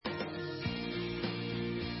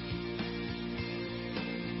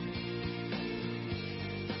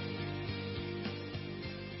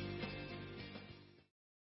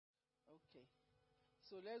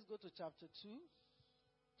let's go to chapter 2.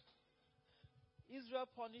 Israel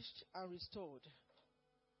punished and restored.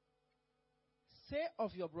 Say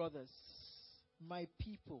of your brothers, my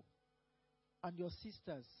people, and your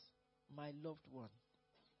sisters, my loved one.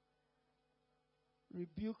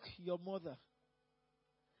 Rebuke your mother.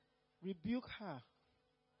 Rebuke her,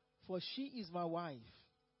 for she is my wife.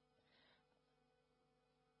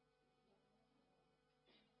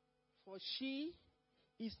 For she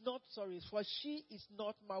is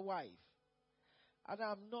not my wife, and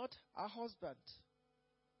I am not her husband.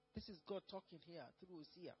 This is God talking here through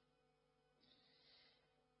Hosea.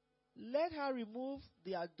 Let her remove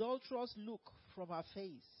the adulterous look from her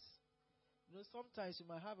face. You know, sometimes you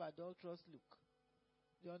might have adulterous look.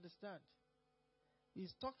 Do you understand?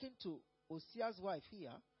 He's talking to Hosea's wife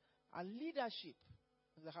here, and leadership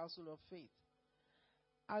in the household of faith.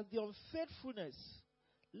 And the unfaithfulness,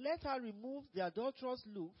 let her remove the adulterous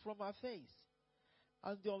look from her face,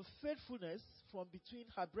 and the unfaithfulness from between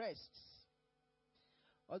her breasts.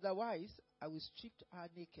 Otherwise, I will strip her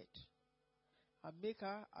naked, and make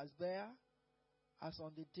her as bare as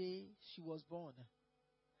on the day she was born.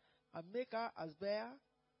 And make her as bare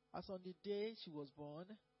as on the day she was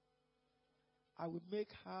born. I will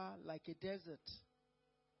make her like a desert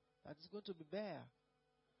that is going to be bare.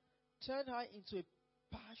 Turn her into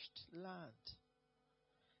a parched land,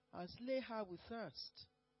 and slay her with thirst.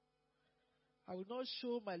 I will not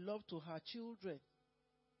show my love to her children.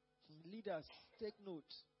 Leaders, take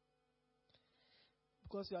note.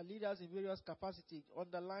 Because you are leaders in various capacities.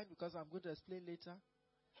 Underline, because I'm going to explain later.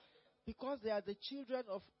 Because they are the children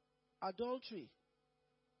of adultery.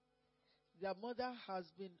 Their mother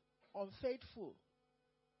has been unfaithful.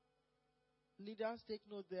 Leaders, take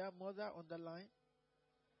note there. Mother, underline.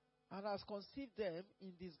 And has conceived them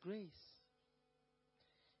in disgrace.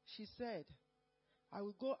 She said, I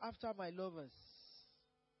will go after my lovers,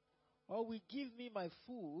 or will give me my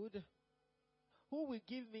food. Who will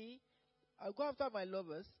give me? I'll go after my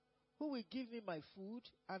lovers, who will give me my food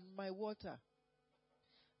and my water,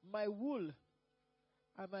 my wool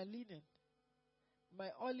and my linen, my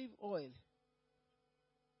olive oil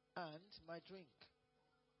and my drink.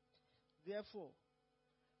 Therefore,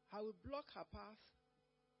 I will block her path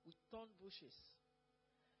with thorn bushes.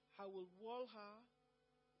 I will wall her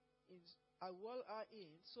in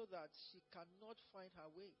so that she cannot find her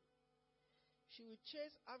way. She will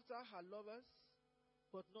chase after her lovers,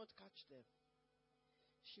 but not catch them.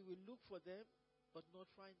 She will look for them, but not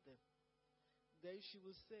find them. Then she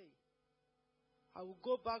will say, I will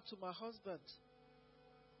go back to my husband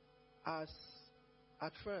as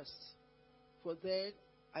at first, for then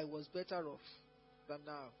I was better off than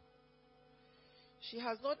now. She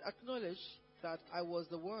has not acknowledged that I was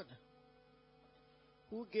the one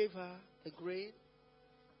who gave her the grain,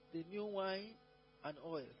 the new wine, and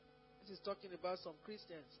oil. This is talking about some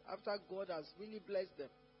Christians. After God has really blessed them,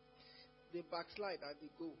 they backslide and they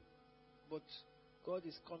go. But God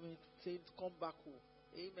is coming, saying, come back home.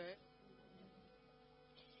 Amen.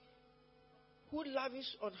 Who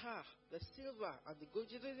lavished on her the silver and the gold.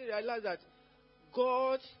 You didn't realize that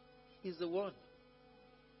God is the one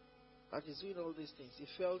that is doing all these things. He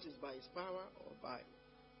felt it's by his power or by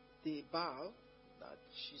the Baal that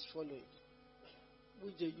she's following,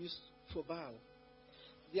 which they used for Baal.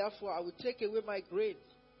 Therefore, I will take away my grain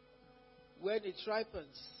when it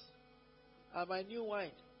ripens, and my new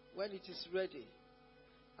wine when it is ready.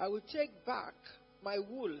 I will take back my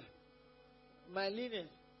wool, my linen,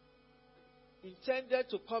 intended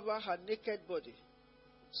to cover her naked body.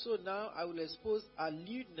 So now I will expose her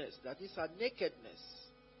lewdness, that is her nakedness,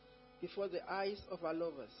 before the eyes of her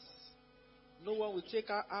lovers. No one will take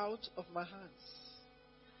her out of my hands.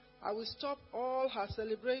 I will stop all her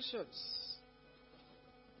celebrations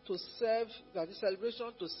to serve, that is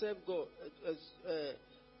celebration to serve God,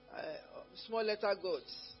 small letter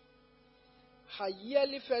gods. Her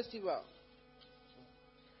yearly festival,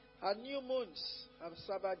 her new moons, her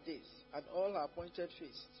Sabbath days, and all her appointed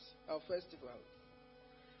feasts, her festival.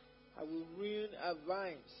 I will ruin her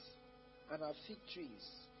vines and her fig trees,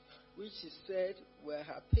 which she said were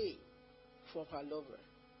her pay from her lover.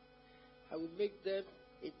 I will make them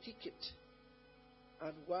a ticket,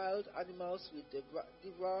 and wild animals will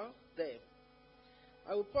devour them.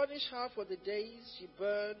 I will punish her for the days she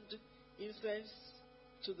burned incense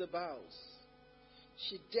to the Baals.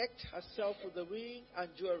 She decked herself with the ring and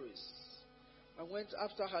jewelries, and went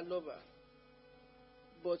after her lover.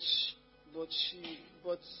 But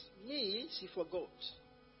me she forgot.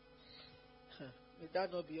 May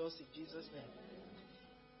that not be us in Jesus' name.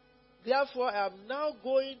 Therefore, I am now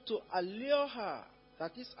going to allure her,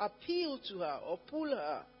 that is, appeal to her or pull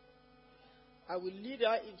her, I will lead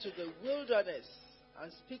her into the wilderness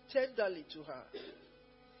and speak tenderly to her.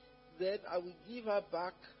 Then I will give her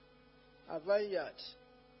back a vineyard.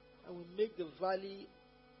 I will make the valley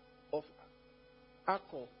of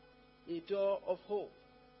Achor a door of hope.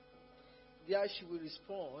 There she will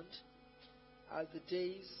respond as the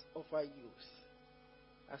days of her youth,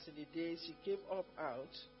 as in the days she came up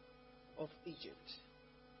out of Egypt.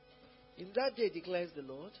 In that day, declares the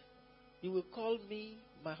Lord, you will call me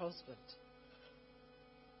my husband.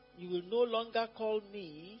 You will no longer call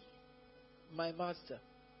me my master.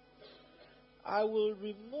 I will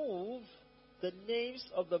remove the names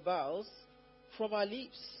of the Baals from her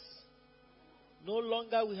lips. No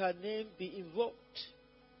longer will her name be invoked.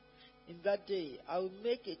 In that day, I will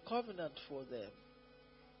make a covenant for them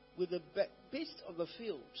with the beasts of the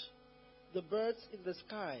field, the birds in the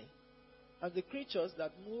sky, and the creatures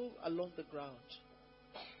that move along the ground.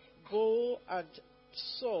 Bow and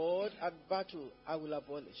sword and battle I will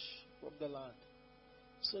abolish from the land,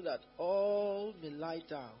 so that all may lie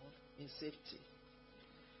down in safety.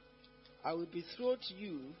 I will betroth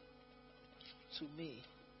you to me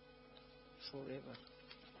forever.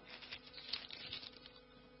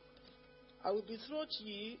 I will betroth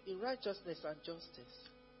you in righteousness and justice,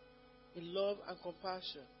 in love and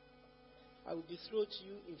compassion. I will betroth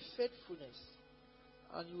you in faithfulness,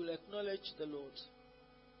 and you will acknowledge the Lord.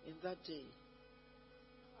 In that day,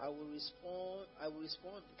 I will respond,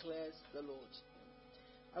 declares the Lord.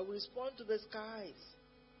 I will respond to the skies,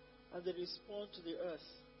 and they respond to the earth.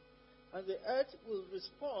 And the earth will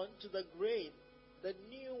respond to the grain, the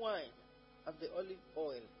new wine, and the olive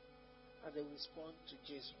oil, and they will respond to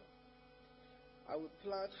Jezreel. I will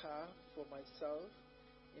plant her for myself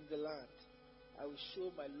in the land. I will show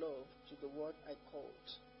my love to the one I called,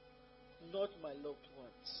 not my loved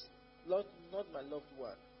ones, not my loved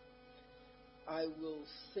one. I will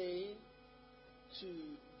say to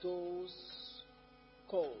those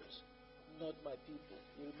called, not my people.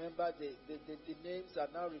 You remember the names are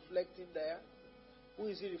now reflecting there. Who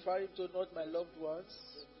is he referring to? Not my loved ones.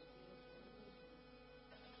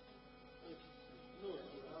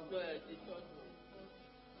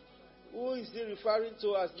 Who is he referring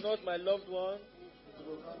to as not my loved one?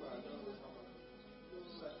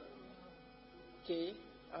 Okay.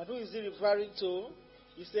 And who is he referring to?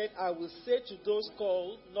 He said, I will say to those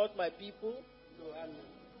called, not my people,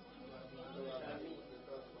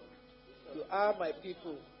 you are my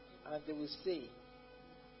people. And they will say,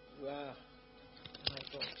 you are my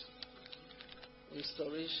God.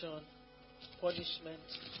 Restoration, punishment,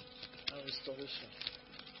 and restoration.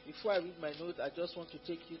 Before I read my note, I just want to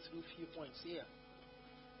take you through a few points here.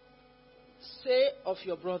 Say of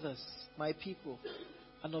your brothers, my people,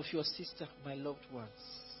 and of your sister, my loved ones.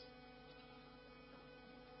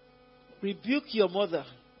 Rebuke your mother,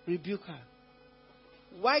 rebuke her.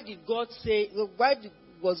 Why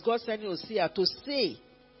was God sending Hosea to say?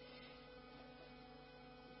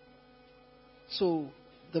 So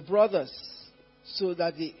the brothers, so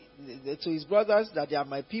that to his brothers, that they are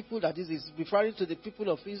my people, that is referring to the people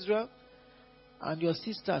of Israel, and your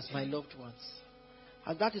sisters, my loved ones.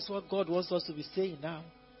 And that is what God wants us to be saying now.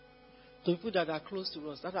 To people that are close to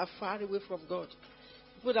us, that are far away from God,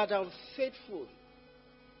 people that are unfaithful.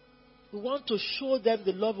 We want to show them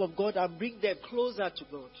the love of God and bring them closer to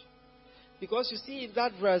God. Because you see in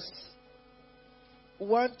that verse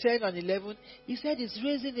 1, 10 and 11, he said he's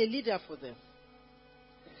raising a leader for them.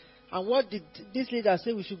 And what did this leader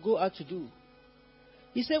say we should go out to do?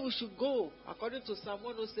 He said we should go, according to Psalm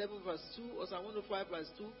 107 verse 2 or Psalm 105 verse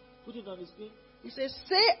 2, put it on the screen. He says,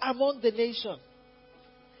 say among the nations.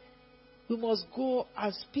 We must go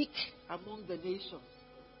and speak among the nations.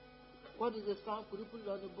 What is the psalm? Could you put it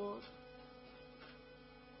on the board?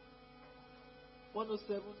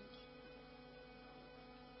 107.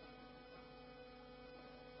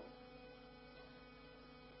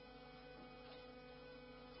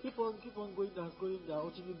 Keep on going down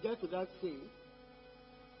until you get to that say.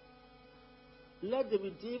 Let the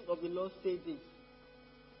redeemed of the Lord say this.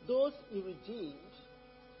 Those he redeemed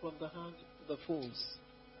from the hand of the foes.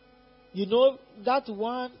 You know that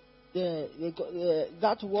one,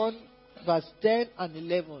 that one, verse 10 and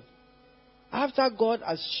 11. After God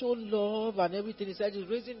has shown love and everything, he said he's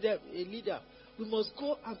raising them a leader. We must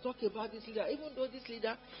go and talk about this leader, even though this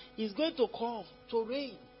leader is going to come to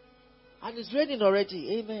reign. And it's raining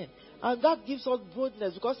already. Amen. And that gives us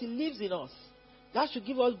boldness because he lives in us. That should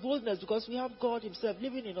give us boldness because we have God himself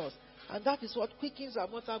living in us. And that is what quickens our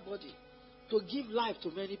mortal body to give life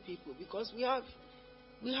to many people because we have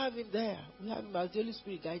him there. We have him as the Holy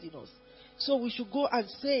Spirit guiding us. So we should go and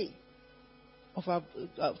say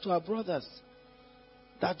to our brothers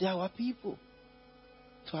that they are our people.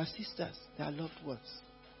 to our sisters, their loved ones.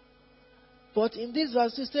 But in this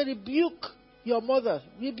verse, it said, rebuke your mother.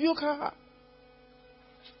 Rebuke her.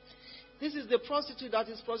 This is the prostitute that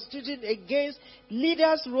is prostituting against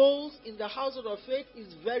leaders' roles in the household of faith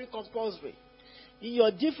is very compulsory. In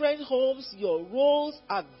your different homes, your roles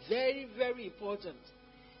are very, very important.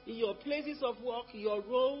 In your places of work, your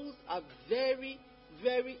roles are very,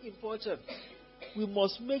 very important. We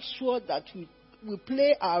must make sure that we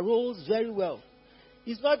play our roles very well.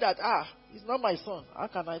 It's not that, it's not my son. How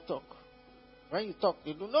can I talk? When you talk,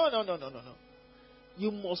 you do, no. You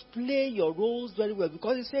must play your roles very well,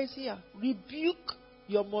 because it says here, rebuke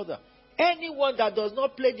your mother. Anyone that does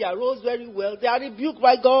not play their roles very well, they are rebuked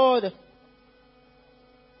by God.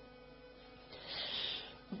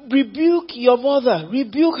 Rebuke your mother.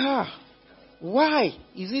 Rebuke her. Why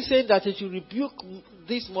is he saying that you should rebuke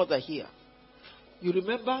this mother here? You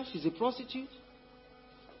remember, she's a prostitute.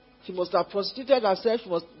 She must have prostituted herself. She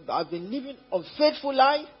must have been living a unfaithful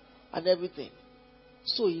life and everything.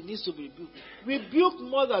 So he needs to be rebuked. Rebuke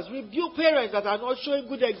mothers. Rebuke parents that are not showing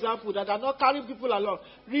good example, that are not carrying people along.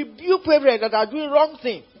 Rebuke parents that are doing wrong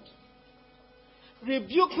things.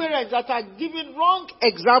 Rebuke parents that are giving wrong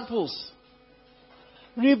examples.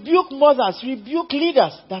 Rebuke mothers. Rebuke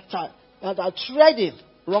leaders that are treading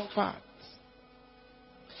wrong paths.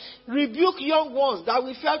 Rebuke young ones that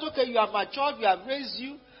we felt, okay, you have matured, we have raised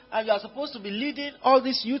you, and you are supposed to be leading all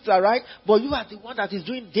these youth, right? But you are the one that is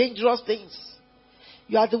doing dangerous things.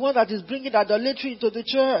 You are the one that is bringing idolatry into the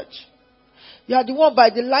church. You are the one by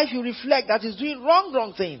the life you reflect that is doing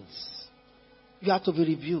wrong things. You have to be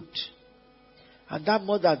rebuked. And that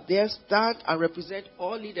mother there stand and represent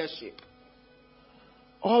all leadership,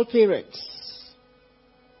 all parents,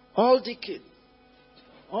 all deacons,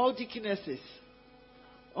 all deaconesses,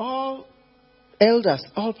 all elders,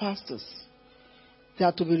 all pastors. They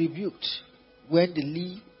are to be rebuked when they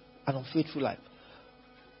live an unfaithful life.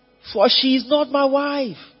 For she is not my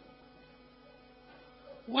wife.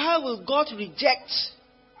 Why will God reject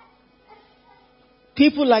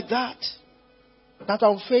people like that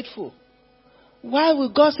are unfaithful? Why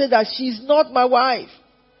will God say that she is not my wife?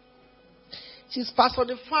 She's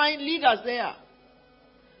personifying leaders there.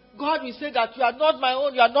 God will say that you are not my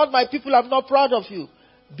own, you are not my people, I'm not proud of you.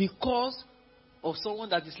 Because of someone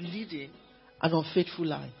that is leading an unfaithful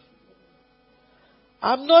life.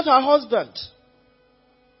 I'm not her husband.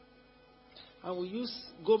 And we use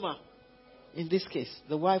Gomer in this case,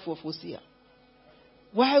 the wife of Hosea.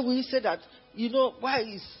 Why will he say that?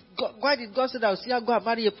 Why did God say that Hosea go and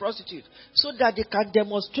marry a prostitute? So that they can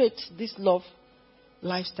demonstrate this love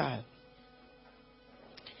lifestyle.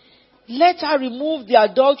 Let her remove the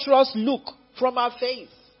adulterous look from her face.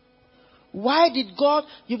 Why did God,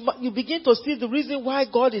 you begin to see the reason why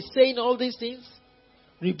God is saying all these things?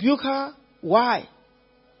 Rebuke her. Why?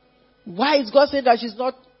 Why is God saying that she's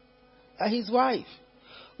not his wife?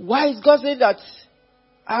 Why is God saying that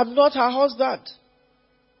I'm not her husband?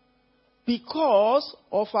 Because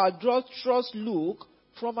of her adulterous look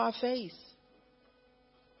from her face.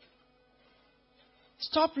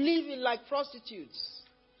 Stop living like prostitutes.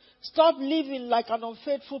 Stop living like an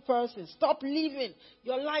unfaithful person. Stop living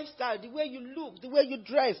your lifestyle, the way you look, the way you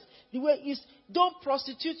dress, the way you... Don't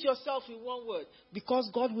prostitute yourself in one word,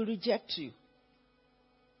 because God will reject you.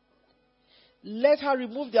 Let her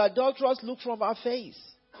remove the adulterous look from her face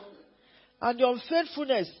and the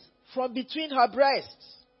unfaithfulness from between her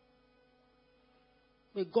breasts.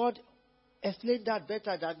 May God explain that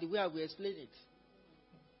better than the way I will explain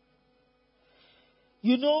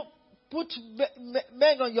it. Put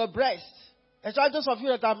men on your breast, especially those of you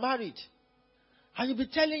that are married, and you'll be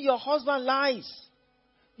telling your husband lies.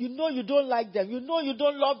 You know you don't like them. You know you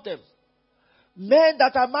don't love them. Men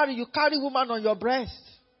that are married, you carry woman on your breast.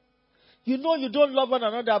 You know you don't love one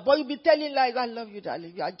another, but you'll be telling lies. I love you,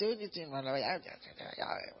 darling. You are doing it in my life.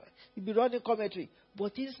 You'll be running commentary.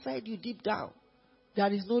 But inside you, deep down,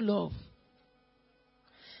 there is no love.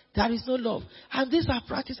 There is no love. And these are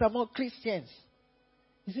practiced among Christians.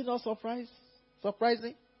 Is it not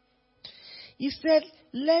surprising? He said,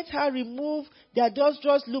 let her remove the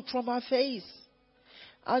adulterous look from her face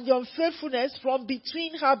and the unfaithfulness from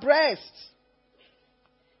between her breasts.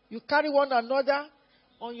 You carry one another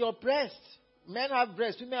on your breast. Men have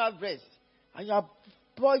breasts, women have breasts. And you are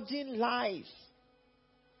purging lies,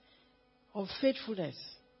 unfaithfulness.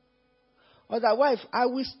 Otherwise, I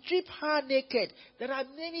will strip her naked. There are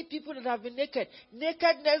many people that have been naked.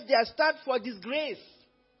 Nakedness, they stand for disgrace.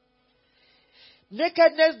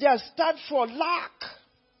 Nakedness, they stand for lack.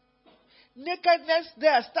 Nakedness,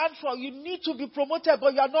 they stand for you need to be promoted,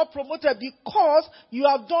 but you are not promoted because you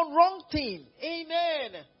have done wrong thing.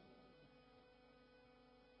 Amen.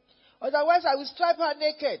 Otherwise, I will strip her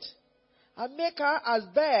naked and make her as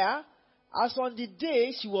bare as on the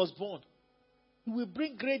day she was born. It will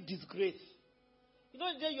bring great disgrace. You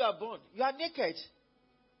know, the day you are born, you are naked.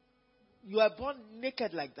 You are born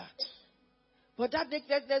naked like that. But that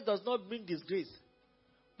nakedness does not bring disgrace.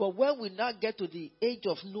 But when we now get to the age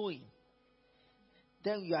of knowing,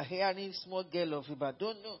 then you are hearing small girl of about,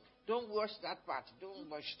 don't wash that part, don't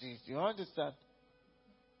wash this. You understand?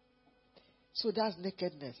 So that's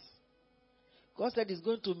nakedness. God said it's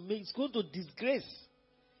going to disgrace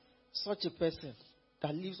such a person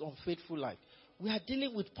that lives unfaithful life. We are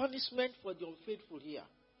dealing with punishment for the unfaithful here.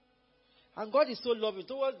 And God is so loving.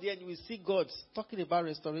 Towards the end, we see God talking about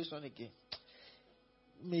restoration again.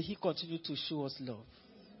 May He continue to show us love.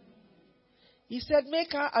 He said,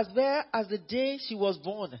 make her as bare as the day she was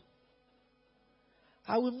born.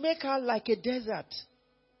 I will make her like a desert.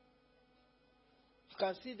 You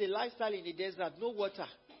can see the lifestyle in the desert. No water.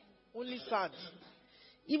 Only sand.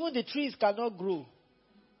 Even the trees cannot grow.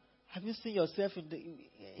 Have you seen yourself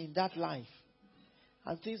in that life?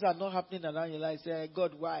 And things are not happening around your life. Say,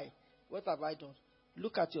 God, why? What have I done?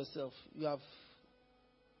 Look at yourself. You have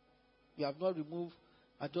not removed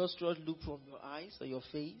adulterous look from your eyes or your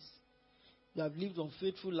face. You have lived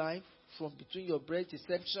unfaithful life from between your breast,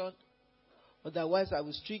 deception. Otherwise, I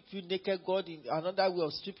will strip you naked. God, in another way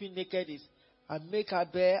of stripping naked is, I make her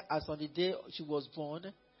bare as on the day she was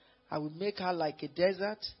born. I will make her like a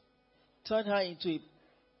desert, turn her into a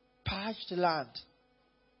parched land.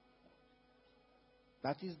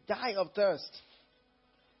 That is, die of thirst.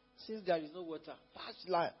 Since there is no water, parched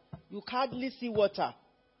land. You can't hardly see water.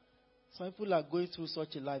 Some people are going through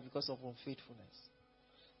such a life because of unfaithfulness.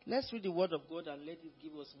 Let's read the word of God and let it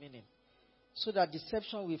give us meaning, so that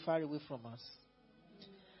deception will far away from us.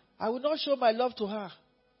 I will not show my love to her,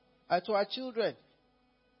 to her children,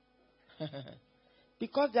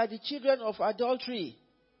 because they are the children of adultery.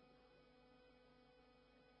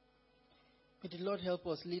 May the Lord help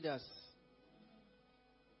us, leaders.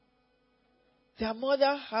 Their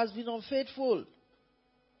mother has been unfaithful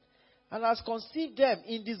and has conceived them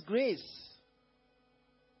in disgrace.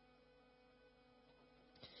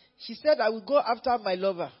 She said, I will go after my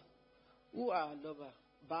lover. Who are our lover?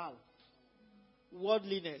 Baal.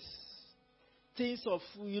 Worldliness. Things of,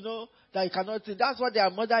 that you cannot see. That's what their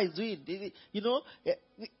mother is doing.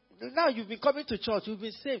 Now you've been coming to church. You've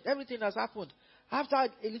been saved. Everything has happened. After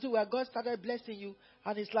a little while, God started blessing you.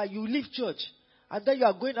 And it's like you leave church. And then you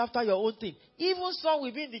are going after your own thing. Even some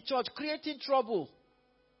within the church creating trouble.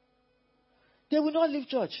 They will not leave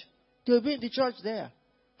church. They will be in the church there.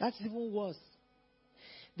 That's even worse.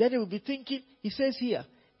 Then they will be thinking, he says here,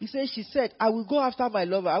 she said, I will go after my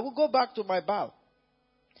lover. I will go back to my Baal.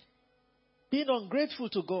 Being ungrateful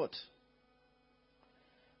to God.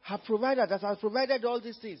 Her provider that has provided all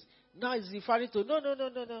these things. Now is referring to,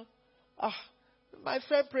 no. My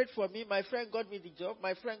friend prayed for me. My friend got me the job.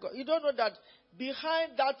 You don't know that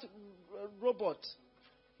behind that robot,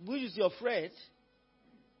 which is your friend,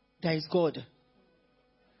 there is God.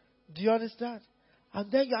 Do you understand? And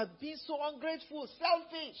then you are being so ungrateful,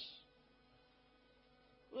 selfish.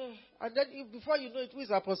 And then before you know it, who is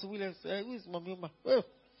Apostle Williams? Who is Mommy?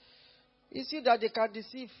 You see that they can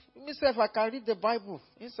deceive. Myself, I can read the Bible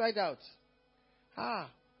inside out.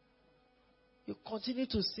 You continue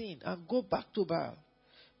to sin and go back to Baal.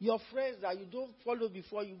 Your friends that you don't follow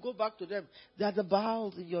before, you go back to them. They are the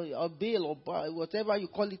Baal, or Baal, or Baal, whatever you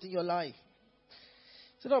call it in your life.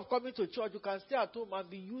 Instead of coming to church, you can stay at home and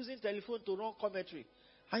be using telephone to run commentary.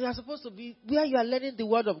 And you are supposed to be where you are learning the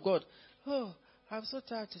word of God. Oh, I'm so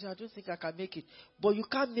tired today. I don't think I can make it. But you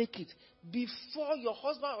can't make it. Before your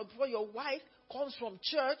husband or before your wife comes from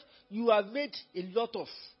church, you have made a lot of.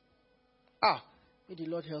 May the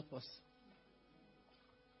Lord help us.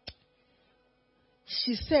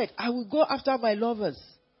 She said, I will go after my lovers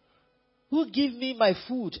who give me my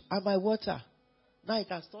food and my water. Now it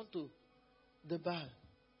has turned to the Baal.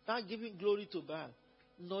 Now giving glory to Baal,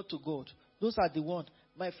 not to God. Those are the ones.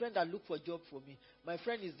 My friend that looked for a job for me. My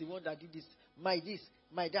friend is the one that did this, my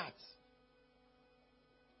that.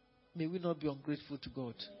 May we not be ungrateful to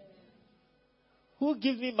God. Who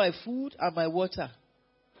give me my food and my water,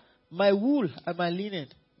 my wool and my linen,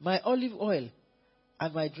 my olive oil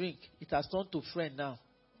and my drink. It has turned to friend now.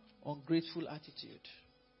 Ungrateful attitude.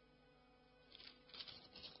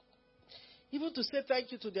 Even to say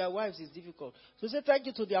thank you to their wives is difficult. To say thank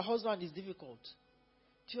you to their husband is difficult.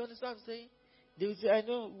 Do you understand what I'm saying? They will say, I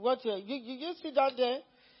know what you sit down there.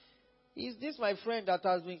 Is this my friend that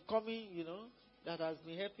has been coming, that has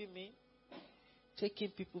been helping me? Taking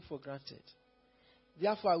people for granted.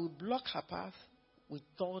 Therefore, I will block her path with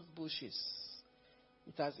thorn bushes.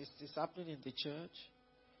 It is happening in the church.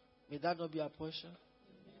 May that not be a portion.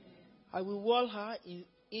 I will wall her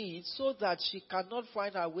in so that she cannot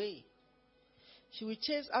find her way. She will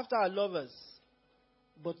chase after her lovers,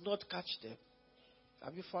 but not catch them.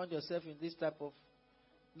 Have you found yourself in this type of,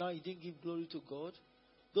 now you didn't give glory to God?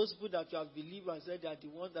 Those people that you have believed and said they are the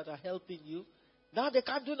ones that are helping you, now they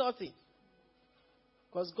can't do nothing.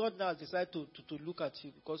 Because God now has decided to look at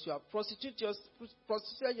you because you have prostituted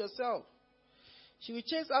yourself. She will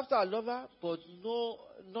chase after her lover, but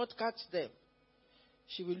not catch them.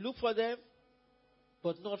 She will look for them,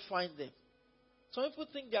 but not find them. Some people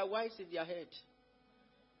think they are wise in their head.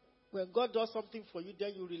 When God does something for you,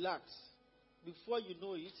 then you relax. Before you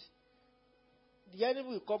know it, the enemy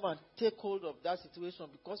will come and take hold of that situation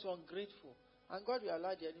because you're ungrateful. And God will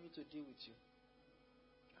allow the enemy to deal with you.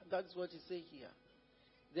 And that is what he's saying here.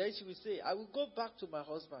 Then she will say, I will go back to my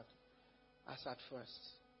husband as at first.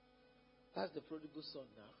 That's the prodigal son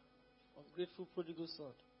now. Ungrateful prodigal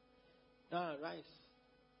son. Now arise.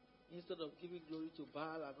 Instead of giving glory to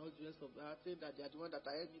Baal and all the rest of that, saying that they are the one that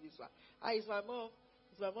are helping this one. It's my mom.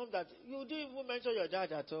 It's my mom that you didn't even mention your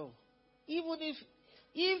dad at all. Even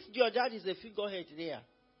if your dad is a figurehead there.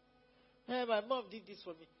 Hey, my mom did this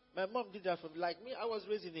for me. My mom did that for me. Like me, I was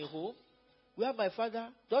raised in a home where my father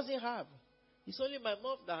doesn't have. It's only my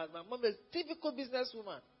mom that has. My mom is a typical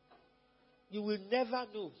businesswoman. You will never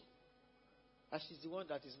know that she's the one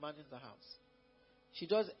that is manning the house. She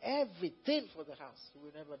does everything for the house. You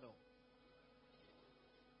will never know.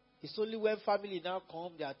 It's only when family now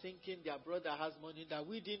come, they are thinking their brother has money that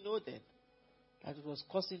we didn't know then. That it was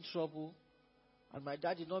causing trouble. And my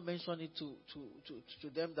dad did not mention it to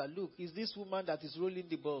them that, look, it's this woman that is rolling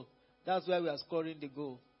the ball. That's why we are scoring the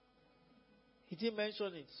goal. He didn't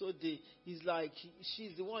mention it. So he's like,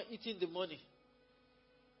 she's the one eating the money.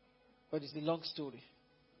 But it's a long story.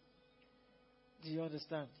 Do you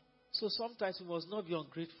understand? So sometimes we must not be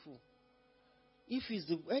ungrateful. If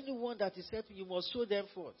it's anyone that is helping, you must show them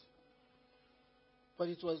forth. But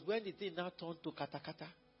it was when the thing now turned to katakata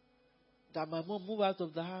that my mom moved out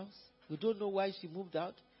of the house. We don't know why she moved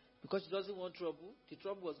out. Because she doesn't want trouble. The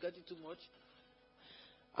trouble was getting too much.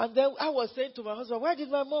 And then I was saying to my husband, why did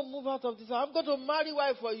my mom move out of this house? I'm going to marry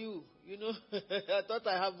wife for you. You know, I thought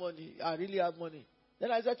I have money. I really have money.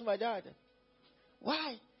 Then I said to my dad,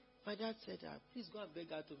 why? My dad said, please go and beg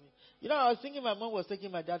her to me. You know, I was thinking my mom was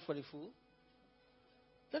taking my dad for a fool.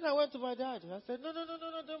 Then I went to my dad. I said, no,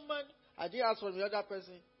 don't mind. I didn't ask for the other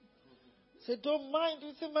person. I said, don't mind.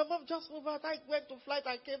 He said, my mom just moved out. I went to flight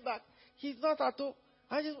and came back. He's not at home.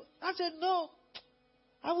 I said, no.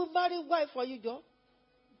 I will marry a wife for you, Joe.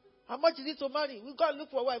 How much is it to marry? We've got to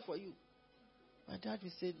look for a wife for you. My dad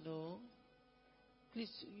will say, no.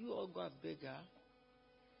 Please, you all go and beg her.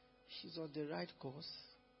 She's on the right course.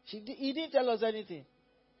 He didn't tell us anything.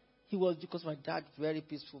 He was, because my dad, very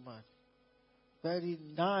peaceful man. Very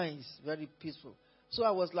nice, very peaceful. So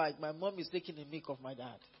I was like, my mom is taking the milk of my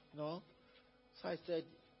dad. You know? So I said,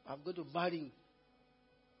 I'm going to marry you.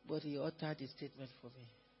 But he uttered a statement for me.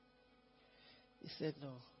 He said,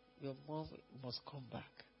 no, your mom must come back.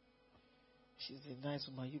 She's a nice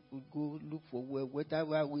woman. You could go look for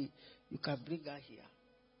whatever way you can bring her here.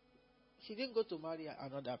 She didn't go to marry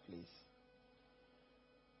another place.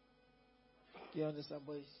 Do you understand?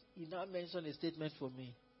 But he now mentioned a statement for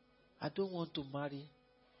me. I don't want to marry.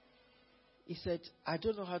 He said, I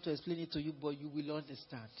don't know how to explain it to you, but you will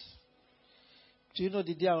understand. Do you know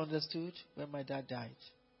the day I understood? When my dad died.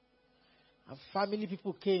 And family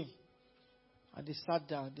people came. And they sat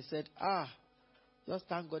down. They said, just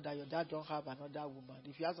thank God that your dad don't have another woman.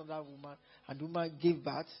 If he has another woman, and the woman gave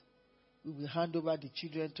birth, we will hand over the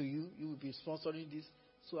children to you. You will be sponsoring this.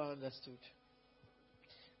 So I understood.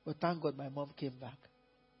 But thank God my mom came back.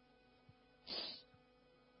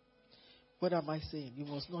 What am I saying? You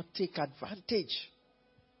must not take advantage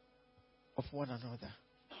of one another.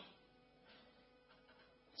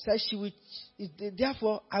 Says she will,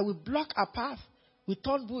 therefore, I will block her path with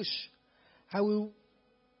thorn bush. I will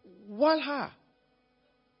wall her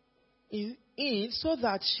in so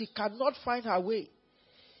that she cannot find her way.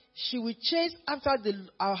 She will chase after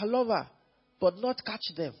her lover, but not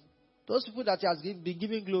catch them. Those people that he has been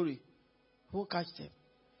giving glory, won't catch them.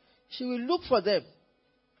 She will look for them,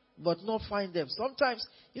 but not find them. Sometimes,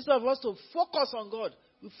 instead of us to focus on God,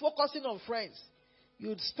 we're focusing on friends.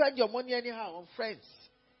 You spend your money anyhow on friends.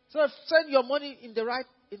 So spend your money in the right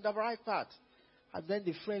path, and then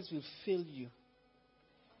the friends will fail you.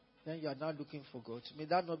 Then you are now looking for God. May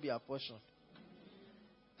that not be our portion.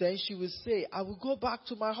 Then she will say, I will go back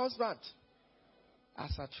to my husband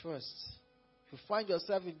as at first. If you find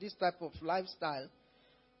yourself in this type of lifestyle,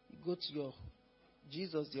 you go to your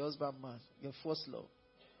Jesus, the husbandman, your first love.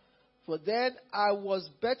 For then I was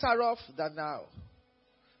better off than now.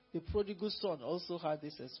 The prodigal son also had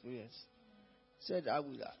this experience. He said, I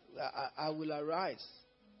will arise.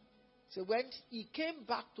 So when he came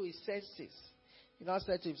back to his senses, he now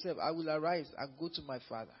said to himself, I will arise and go to my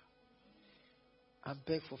father and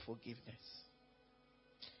beg for forgiveness.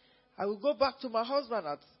 I will go back to my husband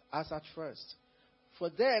as at first. For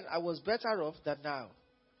then I was better off than now.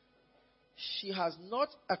 She has not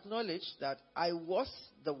acknowledged that I was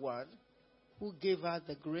the one who gave her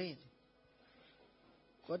the grain.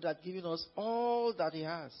 God has given us all that He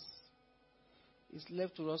has. It's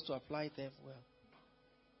left to us to apply them well.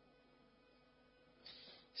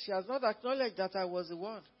 She has not acknowledged that I was the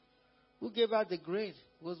one who gave her the grain.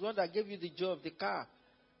 It was the one that gave you the job, the car.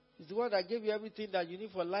 It's the one that gave you everything that you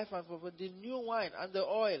need for life and for the new wine and the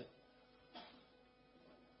oil.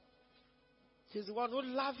 She's the one who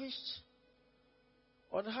lavished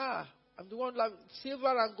on her. I'm the one like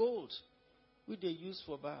silver and gold, which they use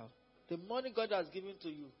for Baal. The money God has given to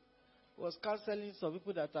you was counseling some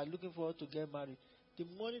people that are looking forward to get married. The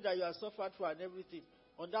money that you have suffered for and everything.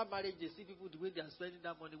 On that marriage, they see people the way they are spending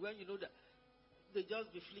that money. When you know that, they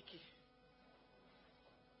just be flicky.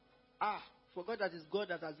 Forgot that it's God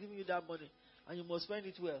that has given you that money, and you must spend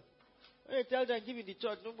it well. When you tell them, give it the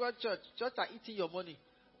church, no go to church. Church are eating your money.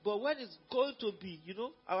 But when it's going to be,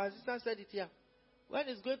 our sister said it here. When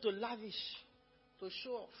it's going to lavish, to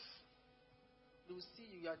show off, they will see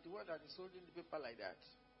you are the one that is holding the paper like that.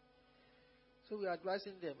 So we are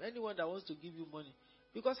advising them, anyone that wants to give you money,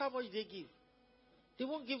 because how much they give? They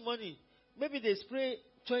won't give money. Maybe they spray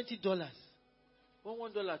 $20. $1,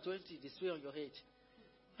 $20, they spray on your head.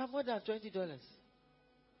 You have more than $20.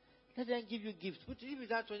 Let them give you gifts. Put it, if it's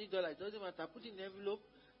that $20, it doesn't matter. Put it in an envelope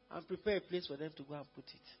and prepare a place for them to go and put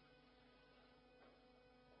it.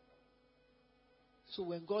 So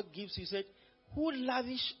when God gives you, He said, who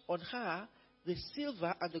lavish on her the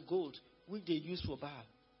silver and the gold which they use for Baal?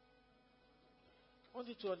 I want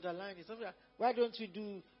you to underline it. Why don't we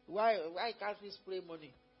do, why can't we spray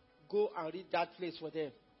money? Go and read that place for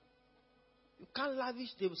them. You can't lavish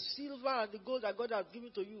the silver and the gold that God has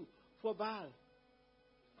given to you for Baal.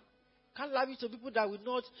 Can't lavish to people that will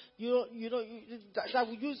not, that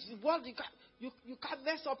will use the world. You can't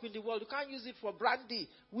mess up in the world. You can't use it for brandy,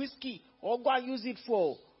 whiskey, or go and use it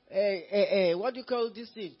for what do you call this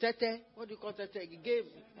thing? Tete? What do you call tete? Game?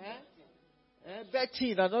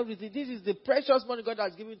 Betting and everything. This is the precious money God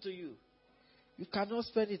has given to you. You cannot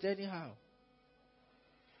spend it anyhow.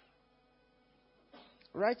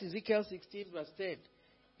 Write Ezekiel 16 verse 10.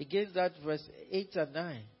 Against that verse 8 and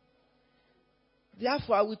 9.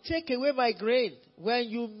 Therefore, I will take away my grain. When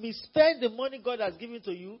you misspend the money God has given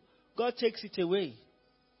to you, God takes it away.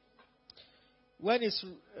 When it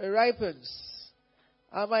ripens,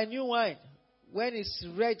 and my new wine, when it's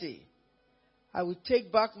ready, I will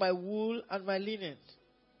take back my wool and my linen,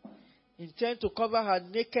 intend to cover her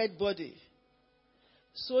naked body.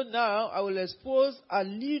 So now I will expose her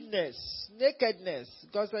lewdness, nakedness.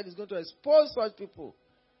 God said He's going to expose such people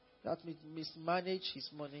that mismanage His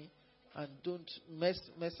money and don't mess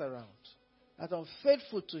around, that are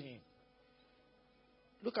unfaithful to Him.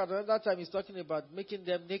 Look at another time He's talking about making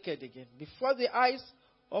them naked again before the eyes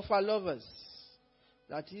of our lovers.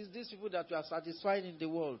 That is, these people that we are satisfying in the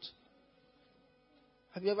world.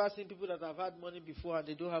 Have you ever seen people that have had money before and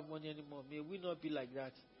they don't have money anymore? May we not be like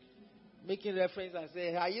that. Making reference and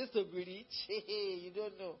saying, I used to be rich. You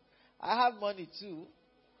don't know. I have money too.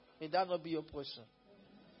 May that not be your portion.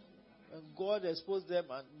 And God exposed them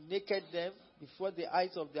and naked them before the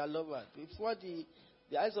eyes of their lover, before the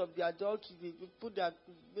eyes of the adultery, they put their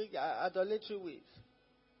make idolatry with.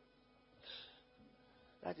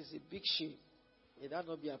 That is a big shame. May that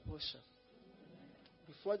not be our portion.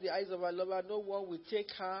 Before the eyes of our lover, no one will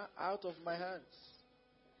take her out of my hands.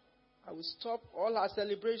 I will stop all her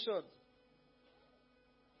celebration.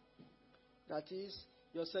 That is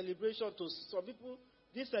your celebration. To some people,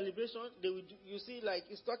 this celebration, they will do, you see, like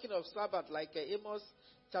it's talking of Sabbath, like Amos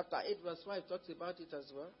chapter 8 verse 5 talks about it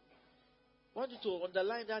as well. I want you to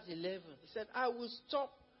underline that 11. He said, I will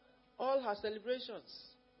stop all her celebrations,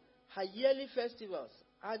 her yearly festivals,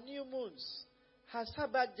 her new moons, her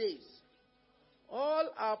Sabbath days, all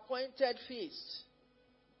our appointed feasts,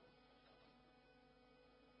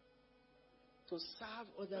 to serve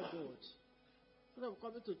other gods. Instead of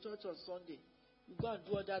coming to church on Sunday, you go and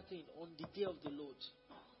do other things on the day of the Lord.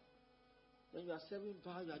 When you are serving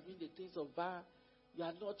Baal, you are doing the things of Baal. You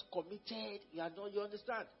are not committed. You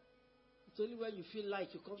understand? It's only when you feel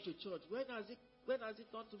like you come to church. When has it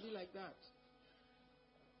not to be like that?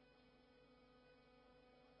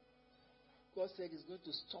 God said He's going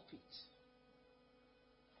to stop it.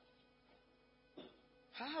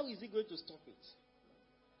 How is He going to stop it?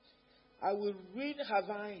 I will ruin her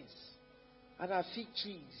vines and her fig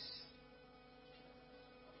trees,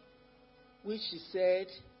 which she said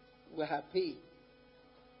were her pay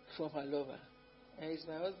from her lover. And it's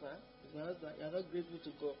my husband. It's my husband. You are not grateful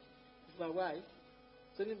to God. It's my wife.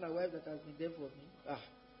 It's only my wife that has been there for me.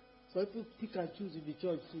 So people pick and choose in the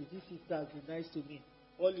church too. This sister has been nice to me.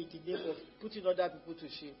 All in the name of putting other people to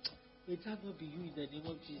shame. May that not be you in the name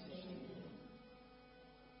of Jesus.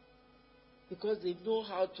 Because they know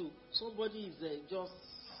how to. Somebody is just.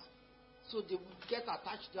 So they will get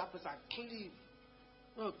attached to that person and cleave.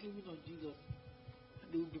 No, cleaving on Jesus.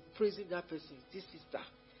 And they will be praising that person. This sister,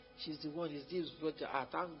 she's the one, is this brother.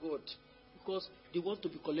 Thank God. Because they want to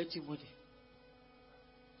be collecting money.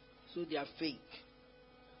 So they are fake.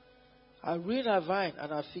 I ruin her vine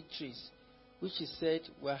and her fig trees, which she said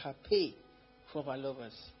were her pay from her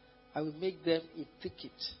lovers. I will make them a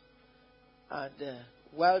thicket, and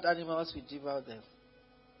wild animals will devour them.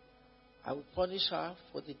 I will punish her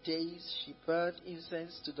for the days she burned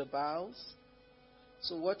incense to the Baals.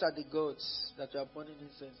 So what are the gods that you are burning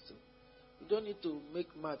incense to? You don't need to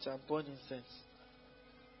make match and burn incense.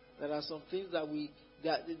 There are some things that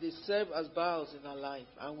they serve as Baals in our life,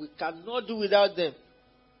 and we cannot do without them.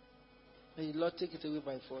 May the Lord take it away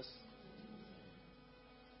by force.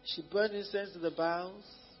 She burned incense to the Baals.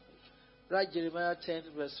 Write Jeremiah 10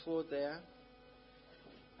 verse 4 there.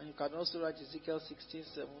 And you can also write Ezekiel 16,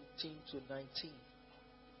 17 to 19.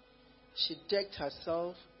 She decked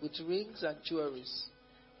herself with rings and jewelries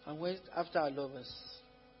and went after her lovers.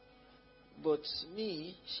 But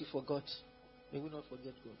me, she forgot. May we not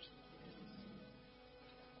forget God.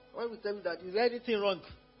 When we tell you that, is there anything wrong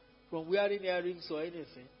from wearing earrings or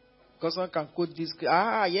anything? Because one can quote this.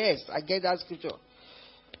 Yes, I get that scripture.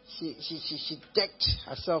 She decked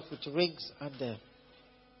herself with rings and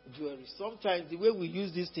jewelry. Sometimes the way we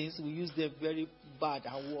use these things, we use them very bad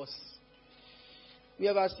and worse. We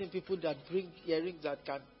ever seen people that bring earrings that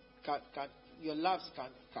can your laps can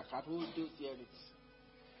hold those earrings?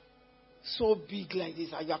 So big like this,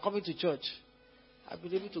 and you are coming to church. I've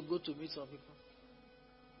been able to go to meet some people.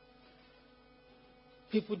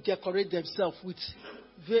 People decorate themselves with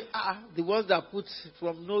the ones that put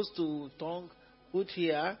from nose to tongue, put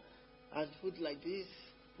here, and put like this,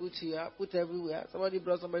 put here, put everywhere. Somebody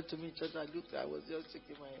brought somebody to me in church. I looked, I was just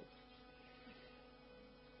shaking my head.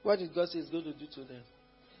 What did God say He's going to do to them?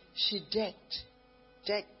 She decked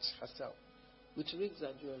herself with rings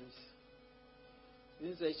and jewelries. He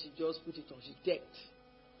didn't say she just put it on. She decked.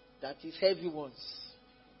 That is heavy ones.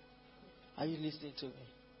 Are you listening to me?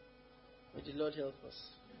 May the Lord help us.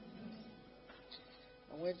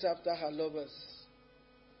 I went after her lovers.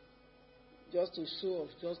 Just to show off,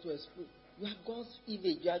 just to explain. You are God's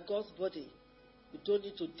image. You are God's body. You don't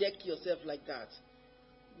need to deck yourself like that.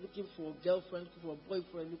 Looking for a girlfriend, looking for a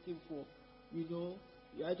boyfriend, looking for,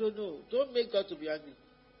 I don't know. Don't make God to be angry.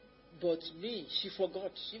 But me, she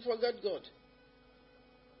forgot. She forgot God.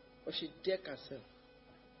 But she decked herself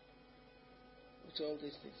with all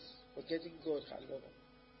these things, forgetting God, her lover.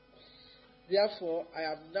 Therefore,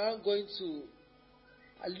 I am now going to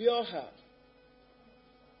allure her.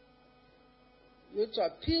 I'm going to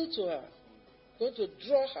appeal to her. I'm going to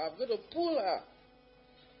draw her. I'm going to pull her.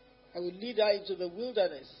 I will lead her into the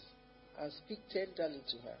wilderness and speak tenderly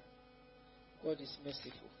to her. God is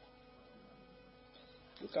merciful.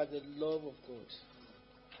 Look at the love of God.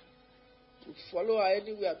 We follow her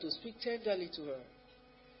anywhere to speak tenderly to her.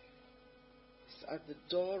 It's at the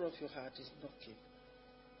door of your heart is knocking.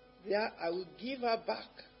 There I will give her back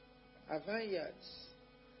her vineyards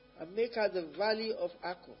and make her the valley of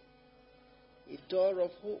Akko, a door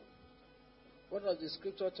of hope. One of the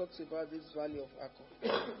scripture talks about this valley of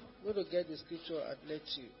Akko. I'm going to get the scripture and let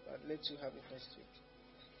you have it next week.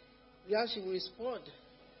 There she will respond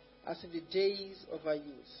as in the days of her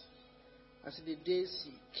youth, as in the days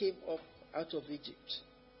she came up out of Egypt.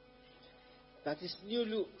 That is new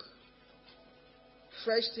look.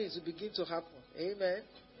 Fresh things will begin to happen. Amen.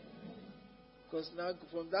 Because now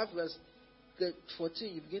from that verse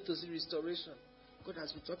 14 you begin to see restoration. God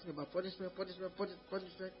has been talking about punishment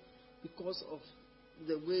because of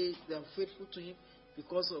the way they are faithful to Him,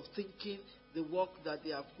 because of thinking the work that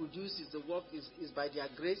they have produced is by their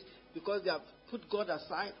grace, because they have put God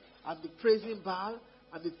aside and be praising Baal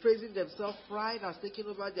and be praising themselves. Pride has taken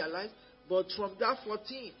over their lives. But from that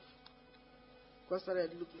 14, God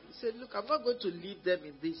started looking. He said, look, I'm not going to leave them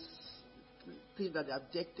in this thing that they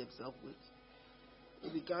have decked themselves with.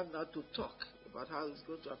 He began now to talk about how He's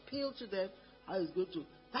going to appeal to them, how He's going to.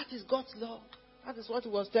 That is God's law. That is what he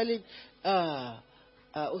was telling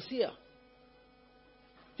Hosea.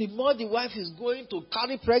 The more the wife is going to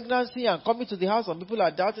carry pregnancy and coming to the house, and people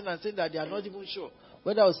are doubting and saying that they are not even sure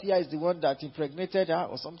whether Hosea is the one that impregnated her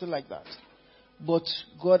or something like that. But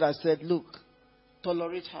God has said, look,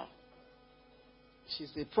 tolerate her.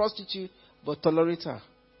 She's a prostitute, but tolerate her.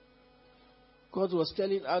 God was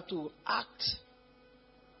telling her to act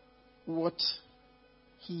what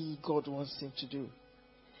God wants him to do.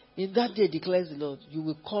 In that day, declares the Lord, you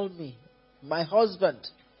will call me my husband.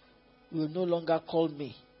 You will no longer call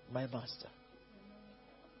me my master.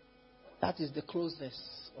 That is the closeness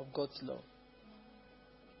of God's love.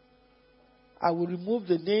 I will remove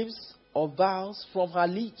the names of vows from her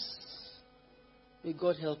lips. May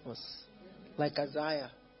God help us. Like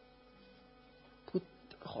Isaiah. Put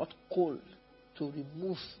hot coal to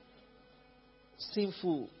remove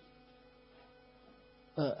sinful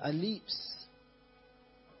lips.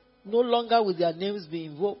 No longer will their names be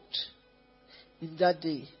invoked. In that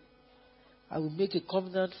day, I will make a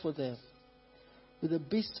covenant for them with the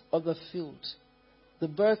beasts of the field, the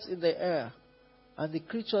birds in the air, and the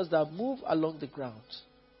creatures that move along the ground.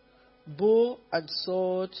 Bow and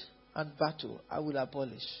sword and battle I will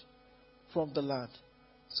abolish from the land,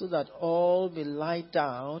 so that all may lie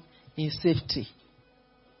down in safety.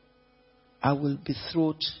 I will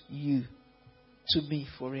betroth you to me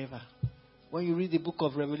forever. When you read the book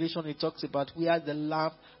of Revelation, it talks about where the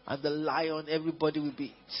lamb and the lion, everybody will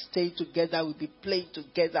be staying together, will be playing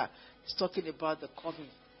together. It's talking about the coming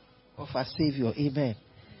of our Savior. Amen.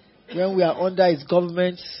 When we are under his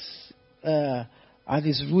government and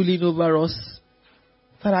he's ruling over us,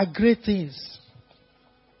 there are great things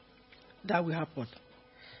that will happen.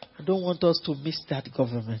 I don't want us to miss that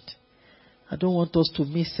government. I don't want us to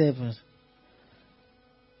miss heaven.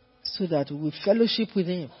 So that we will fellowship with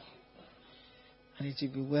him. And it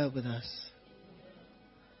will be well with us.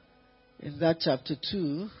 In that chapter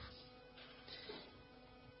 2,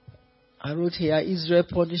 I wrote here, Israel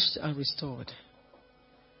punished and restored.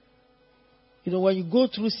 You know, when you go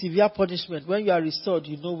through severe punishment, when you are restored,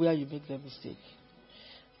 you know where you make the mistake.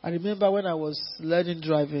 I remember when I was learning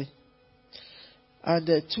driving, and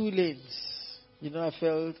 2 lanes, you know, I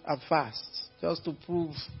felt I'm fast, just to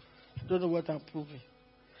prove, I don't know what I'm proving.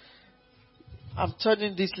 I'm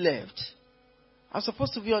turning this left. I'm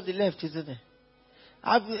supposed to be on the left, isn't it?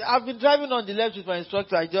 I've been driving on the left with my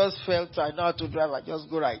instructor. I just felt I know how to drive. I just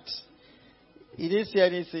go right. He didn't say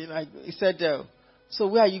anything. He said, so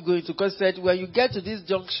where are you going to? Because he said, when you get to this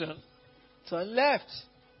junction, turn left.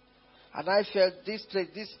 And I felt this place,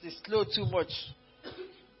 this is slow too much.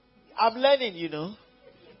 I'm learning, you know.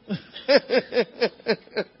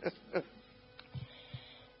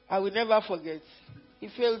 I will never forget. He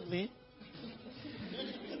failed me.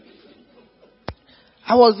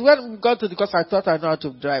 When we got to, because I thought I know how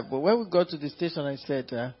to drive, but when we got to the station, I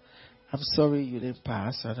said, I'm sorry you didn't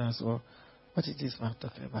pass. And I was, well, what is this man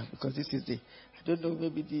talking about? Because this is I don't know,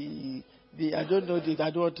 maybe I don't know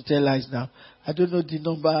I don't want to tell lies now. I don't know the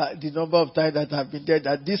number of times that I've been there,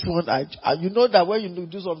 that this one, you know that when you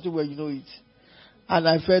do something where you know it. And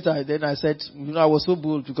I felt, then I said, you know, I was so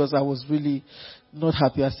bold because I was really not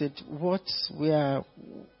happy. I said, where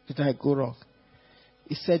did I go wrong?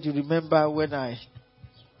 He said, you remember when I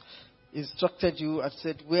instructed you and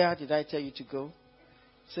said, where did I tell you to go?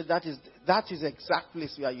 He said, that is the exact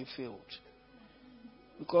place where you failed.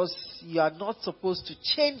 Because you are not supposed to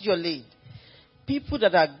change your lane. People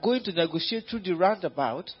that are going to negotiate through the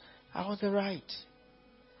roundabout are on the right.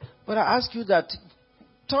 But I ask you that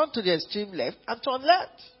turn to the extreme left and turn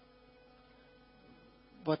left.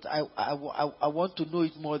 But I want to know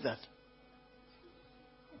it more than.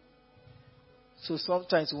 So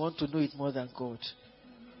sometimes we want to know it more than God.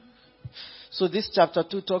 So this chapter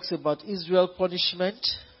 2 talks about Israel punishment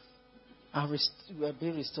and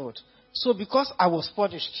being restored. So because I was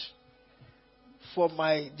punished for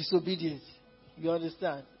my disobedience, you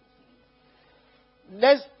understand?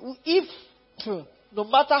 If no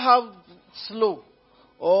matter how slow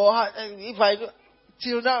or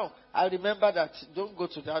till now, I remember that don't go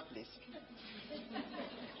to that place.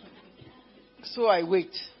 So I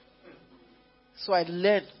wait. So I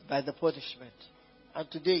learn by the punishment. And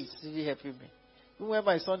today it's really helping me. Even when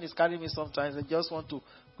my son is carrying me sometimes, I just want to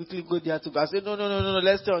quickly go there to go. I say, no,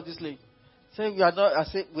 let's stay on this lane. Say we are not. I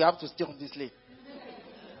say we have to stay on this lane.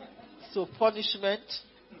 So punishment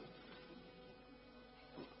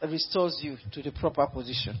restores you to the proper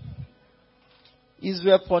position.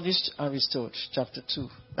 Israel punished and restored, chapter 2.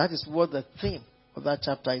 That is what the theme of that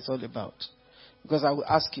chapter is all about. Because I will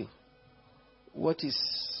ask you, what is...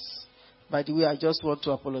 By the way, I just want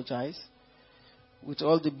to apologize. with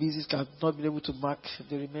all the business, I've not been able to mark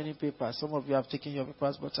the remaining papers. Some of you have taken your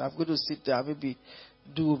papers, but I'm going to sit there and maybe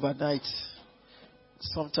do overnight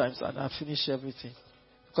sometimes and I'll finish everything.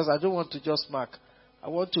 Because I don't want to just mark. I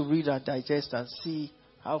want to read and digest and see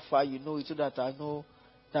how far you know it so that I know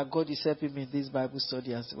that God is helping me in this Bible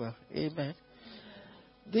study as well. Amen.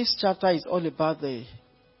 This chapter is all about the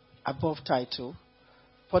above title,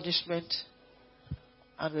 punishment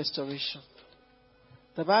and restoration.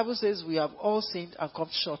 The Bible says we have all sinned and come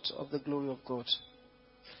short of the glory of God.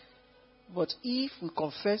 But if we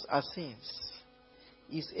confess our sins,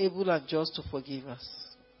 He is able and just to forgive us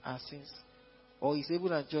our sins, or He is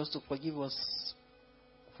able and just to forgive us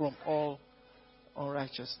from all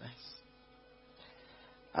unrighteousness.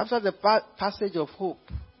 After the passage of hope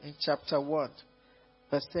in chapter 1,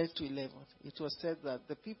 verse 10 to 11, it was said that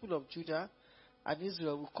the people of Judah and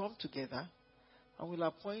Israel will come together and will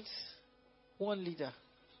appoint one leader.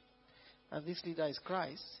 And this leader is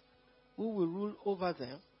Christ, who will rule over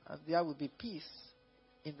them, and there will be peace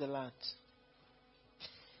in the land.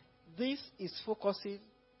 This is focusing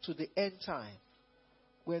to the end time,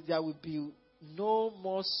 when there will be no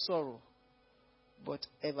more sorrow, but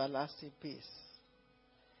everlasting peace.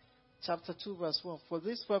 Chapter 2, verse 1. For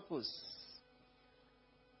this purpose,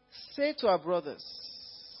 say to our brothers,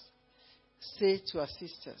 say to our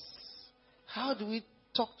sisters. How do we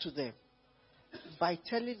talk to them? By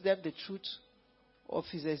telling them the truth of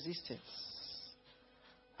His existence.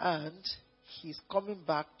 And He's coming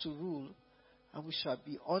back to rule, and we shall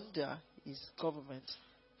be under His government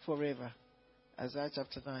forever. Isaiah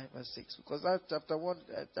chapter 9, verse 6. Because that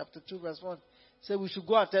chapter 2, verse 1 said we should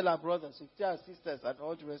go and tell our brothers, we tell our sisters, and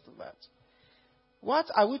all the rest of that. What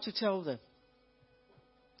are we to tell them?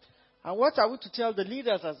 And what are we to tell the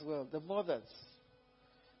leaders as well, the mothers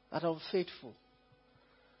that are unfaithful?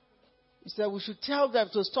 He said we should tell them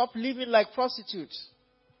to stop living like prostitutes.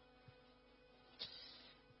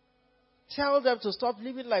 Tell them to stop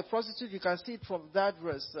living like prostitutes. You can see it from that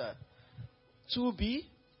verse 2b.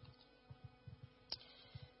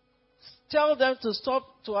 Tell them to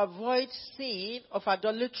stop, to avoid sin of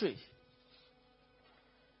idolatry.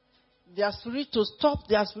 To stop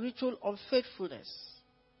their spiritual unfaithfulness.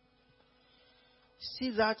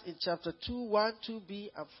 See that in chapter 2, 1,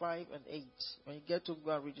 2b, and 5 and 8. When you get to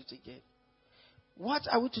go and read it again. What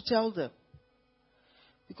are we to tell them?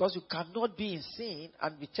 Because you cannot be in sin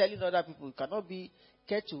and be telling other people. You cannot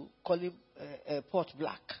get to call him pot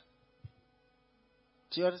black.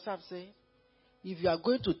 Do you understand what I'm saying? If you are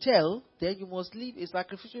going to tell, then you must live a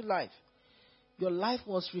sacrificial life. Your life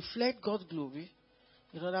must reflect God's glory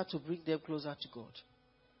in order to bring them closer to God.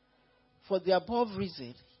 For the above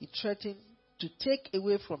reason, He threatened to take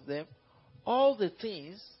away from them all the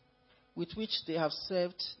things with which they have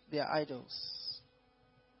served their idols.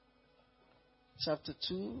 Chapter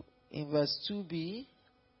 2, in verse 2b,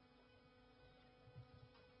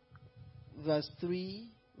 verse 3,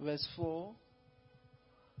 verse 4,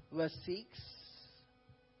 verse 6,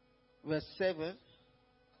 verse 7,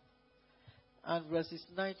 and verses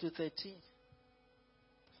 9 to 13.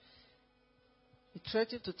 He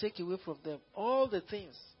threatened to take away from them all the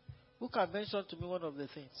things. Who can mention to me one of the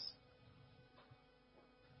things?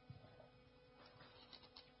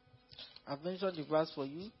 I've mentioned the verse for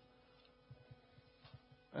you.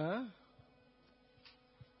 Huh?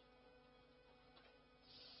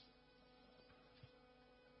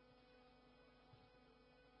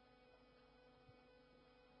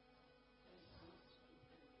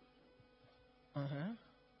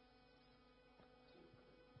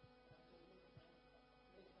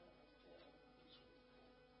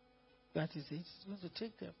 That is it. It's going to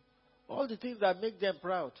take them. All the things that make them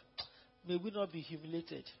proud, may we not be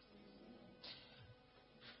humiliated.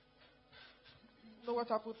 You know what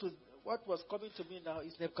happened to what was coming to me now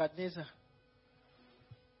is Nebuchadnezzar.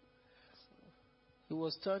 He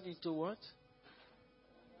was turned into what?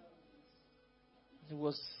 He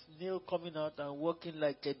was nail coming out and walking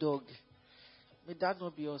like a dog. May that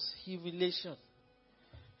not be us. Humiliation.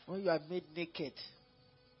 When you are made naked.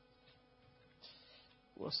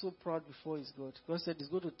 He was so proud before his God. God said He's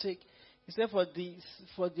going to take. He said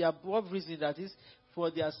for the above reason, that is,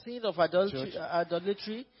 for their sin of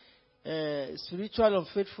idolatry, spiritual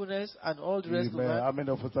unfaithfulness, and all the rest of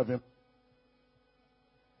that.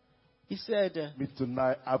 He said, me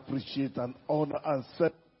tonight appreciate and honor and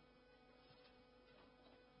set.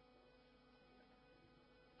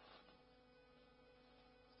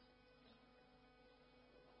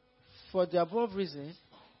 For the above reason,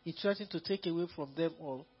 He threatened to take away from them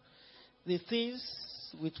all the things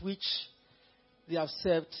with which they have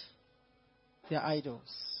served their idols.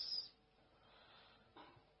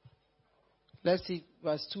 Let's see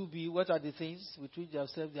verse 2b. What are the things with which they have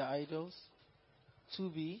served their idols?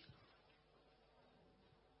 2b.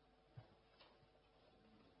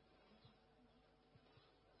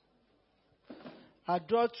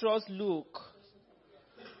 Adulterous look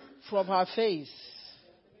from her face.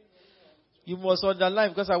 You must underline,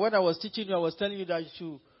 because when I was teaching you, I was telling you that you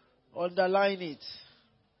should underline it.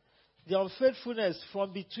 The unfaithfulness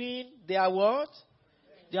from between their what?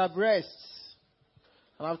 Their breasts.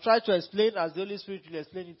 And I've tried to explain as the Holy Spirit will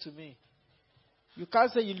explain it to me. You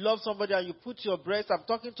can't say you love somebody and you put your breast. I'm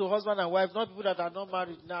talking to husband and wife, not people that are not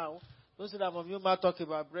married now. Don't say that you might talk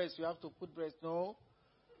about breast. You have to put breast. No.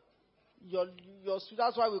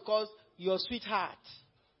 That's why we call your sweetheart.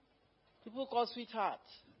 People call sweetheart.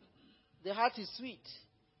 The heart is sweet.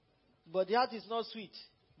 But the heart is not sweet.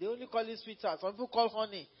 They only call it sweetheart. Some people call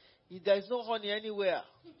honey. If there is no honey anywhere,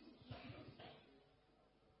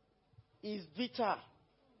 it's bitter.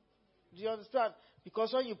 Do you understand?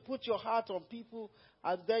 Because when you put your heart on people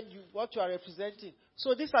and then what you are representing.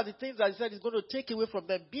 So these are the things that he said is going to take away from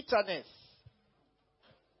them. Bitterness.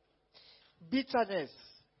 Bitterness.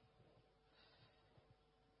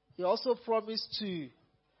 He also promised to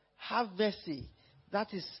have mercy.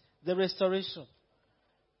 That is the restoration.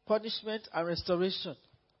 Punishment and restoration.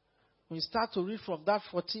 When you start to read from that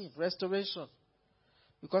 14, restoration.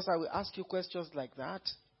 Because I will ask you questions like that.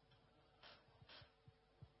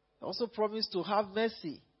 He also promised to have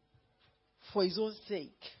mercy for his own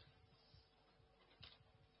sake.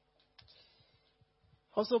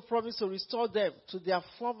 Also promised to restore them to their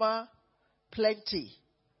former plenty.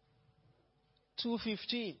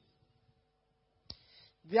 2:15.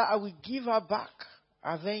 There I will give her back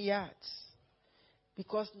her vineyards,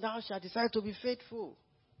 because now she has decided to be faithful.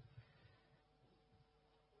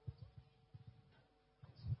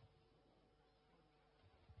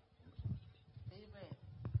 Amen.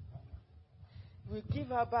 We give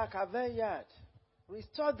her back her vineyard,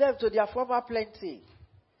 restore them to their former plenty.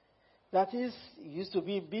 That is, he used to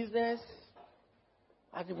be in business,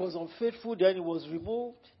 and he was unfaithful, then he was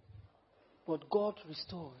removed. But God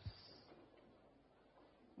restores.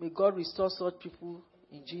 May God restore such people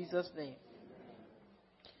in Jesus' name.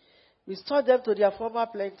 Restore them to their former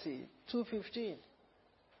plenty. 2:15.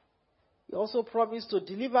 He also promised to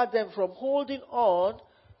deliver them from holding on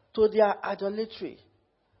to their idolatry.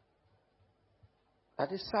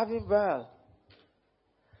 That is serving Baal.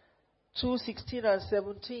 2:16 and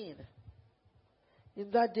 17. In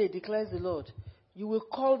that day, declares the Lord, you will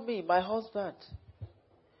call me my husband.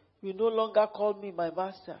 You no longer call me my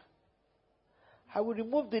master. I will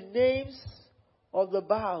remove the names of the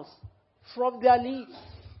Baals from their lips.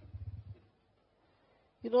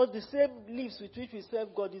 You know, the same lips with which we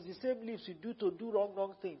serve God is the same lips we do to do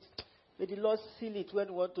wrong things. May the Lord seal it when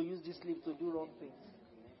we want to use this lip to do wrong things.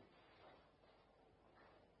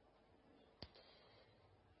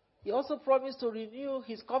 He also promised to renew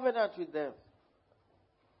his covenant with them.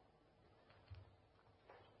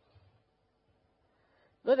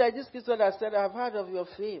 No, there is this scripture that said, I have heard of your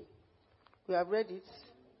fame. We have read it.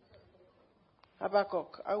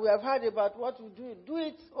 Habakkuk. And we have heard about what you do. Do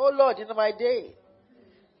it, oh Lord, in my day.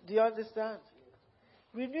 Do you understand?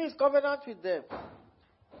 Renew his covenant with them.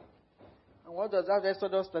 And what does that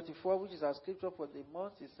Exodus 34, which is our scripture for the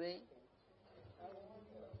month, is saying?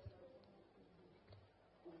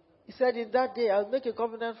 He said, in that day I'll make a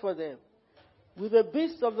covenant for them with the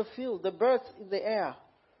beasts of the field, the birds in the air,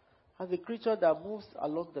 and the creature that moves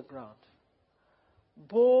along the ground.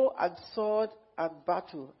 Bow and sword and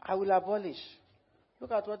battle I will abolish.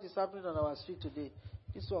 Look at what is happening on our street today.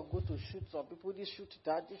 This one go to shoot some people, this shoot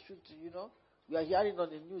that, this shoot, We are hearing on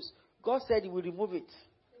the news. God said he will remove it.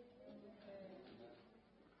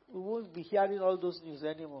 We won't be hearing all those news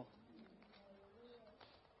anymore.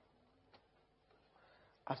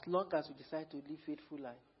 As long as we decide to live faithful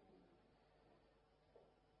life.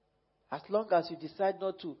 As long as you decide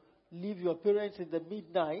not to leave your parents in the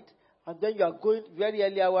midnight, and then you are going very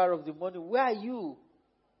early hour of the morning. Where are you?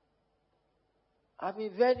 I'm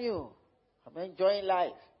in venue. I'm enjoying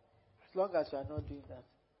life. As long as you are not doing that.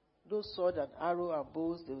 Those sword and arrow and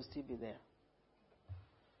bows, they will still be there.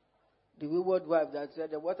 The wayward wife that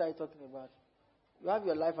said, what are you talking about? You have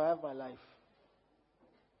your life, I have my life.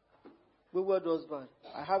 Wayward husband,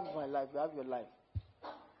 I have my life, you have your life.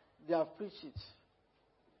 They have preached it.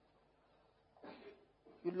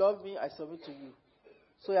 You love me, I submit to you.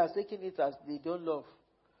 So you are taking it as they don't love,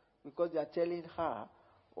 because they are telling her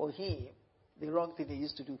or him the wrong thing they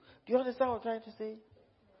used to do. Do you understand what I'm trying to say?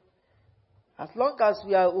 As long as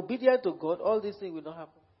we are obedient to God, all these things will not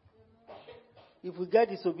happen. If we get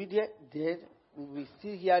disobedient, then we will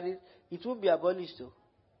still hear it. It won't be abolished though.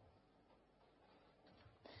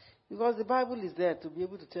 Because the Bible is there to be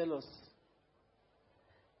able to tell us.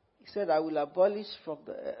 He said, I will abolish from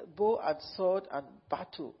the bow and sword and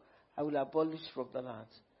battle, I will abolish from the land,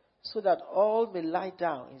 so that all may lie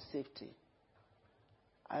down in safety.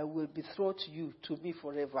 I will betroth you to me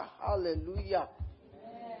forever. Hallelujah.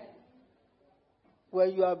 Amen.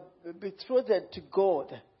 When you are betrothed to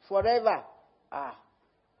God forever,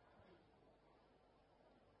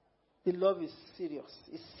 the love is serious.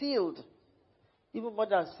 It's sealed. Even more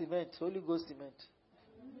than cement, Holy Ghost cement.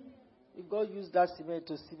 If God used that cement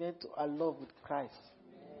to cement our love with Christ.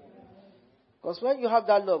 Because when you have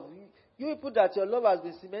that love, you people that your love has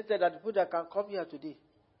been cemented, and people that can come here today.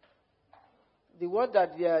 The one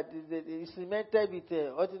that they cemented with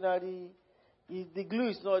ordinary, the glue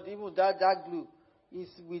is not even that glue.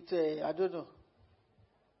 It's with, I don't know.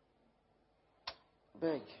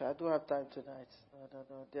 Beg, I don't have time tonight.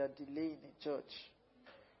 No. They are delaying in church.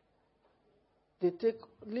 They take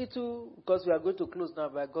little, because we are going to close now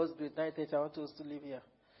by God's grace, 9:30, I want us to leave here.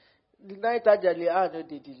 9:30, no,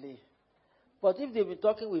 they delay. But if they've been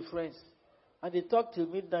talking with friends, and they talk till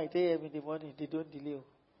midnight, a.m. in the morning, they don't delay.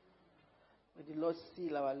 May the Lord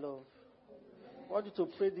seal our love. I want you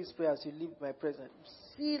to pray this prayer as you leave my presence.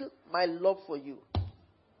 Seal my love for you.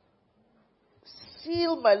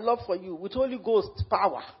 Seal my love for you with Holy Ghost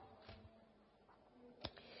power.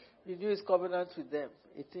 Renew his covenant with them.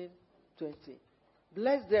 18:20.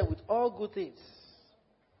 Bless them with all good things.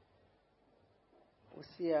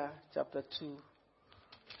 Hosea chapter 2,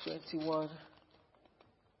 21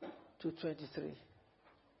 to 23.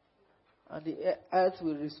 And the earth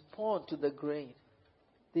will respond to the grain,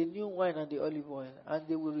 the new wine and the olive oil, and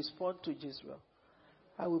they will respond to Jezreel.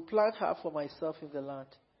 I will plant her for myself in the land.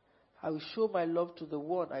 I will show my love to the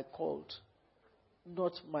one I called,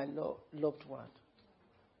 not my loved one.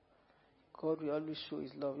 God will always show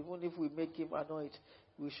his love. Even if we make him annoyed,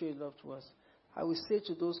 he will show his love to us. I will say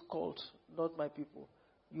to those called, not my people,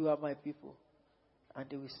 you are my people. And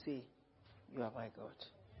they will say, you are my God.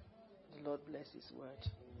 The Lord bless his word.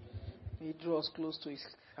 May he draw us close to his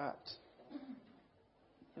heart.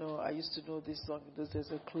 You know, I used to know this song. Those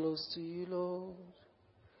days, close to you, Lord.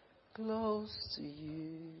 Close to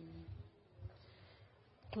you.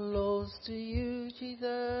 Close to you,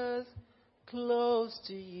 Jesus. Close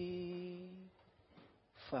to you.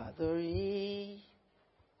 Father, in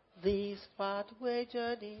this pathway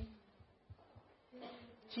journey,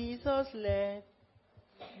 Jesus, let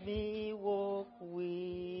me walk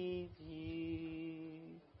with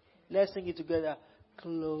you. Let's sing it together.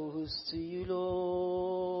 Close to you,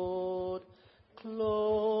 Lord.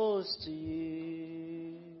 Close to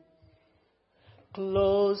you.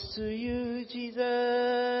 Close to you,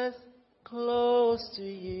 Jesus. Close to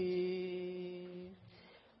you.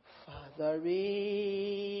 Father,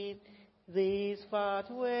 in this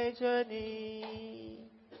pathway journey,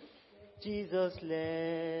 Jesus,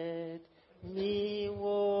 let me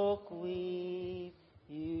walk with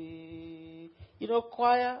you. You know,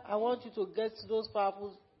 choir, I want you to get to those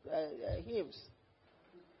powerful hymns.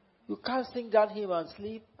 You can't sing that hymn and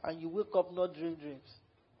sleep, and you wake up not dream dreams.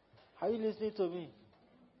 Are you listening to me?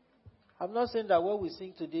 I'm not saying that what we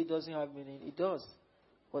sing today doesn't have meaning. It does.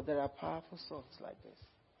 But there are powerful songs like this.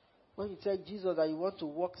 When you tell Jesus that you want to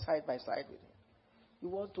walk side by side with him, you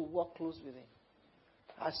want to walk close with him.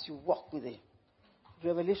 As you walk with him,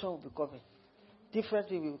 revelation will be coming. Different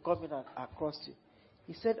things will be coming across you.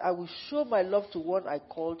 He said, I will show my love to one I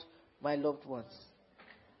called my loved ones.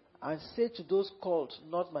 And say to those called,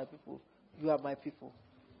 not my people, you are my people.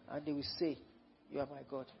 And they will say, you are my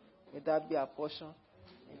God. May that be our portion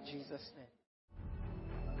in Jesus' name.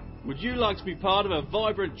 Would you like to be part of a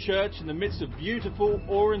vibrant church in the midst of beautiful,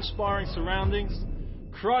 awe-inspiring surroundings?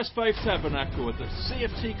 Christ Faith Tabernacle at the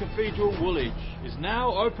CFT Cathedral, Woolwich is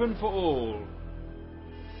now open for all.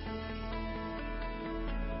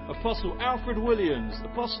 Apostle Alfred Williams,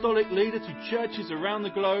 apostolic leader to churches around the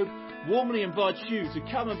globe, warmly invites you to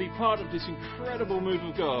come and be part of this incredible move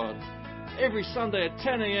of God. Every Sunday at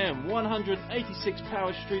 10 a.m, 186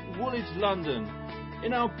 Power Street, Woolwich, London.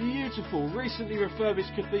 In our beautiful, recently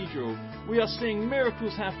refurbished cathedral, we are seeing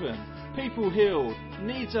miracles happen, people healed,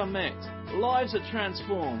 needs are met, lives are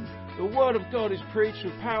transformed. The Word of God is preached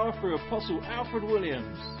with power through Apostle Alfred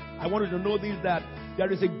Williams. I want you to know this, that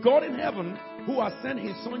there is a God in heaven who has sent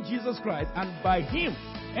his Son Jesus Christ, and by him,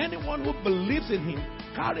 anyone who believes in him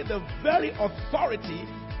carry the very authority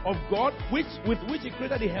of God with which he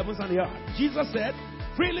created the heavens and the earth. Jesus said,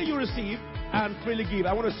 freely you receive and freely give.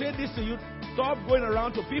 I want to say this to you. Stop going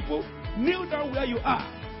around to people. Kneel down where you are.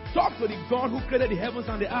 Talk to the God who created the heavens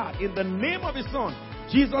and the earth in the name of his Son.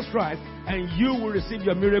 Jesus Christ, and you will receive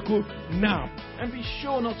your miracle now. And be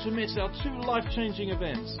sure not to miss our 2 life-changing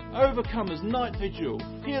events. Overcomers Night Vigil.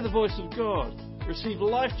 Hear the voice of God. Receive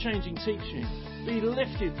life-changing teaching. Be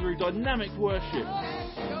lifted through dynamic worship.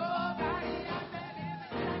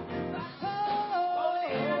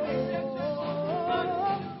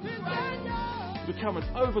 Become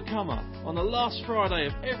an overcomer on the last Friday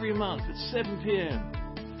of every month at 7 p.m.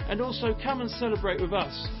 And also come and celebrate with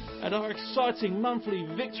us at our exciting monthly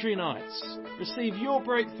Victory Nights. Receive your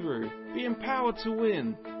breakthrough. Be empowered to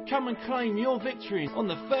win. Come and claim your victory on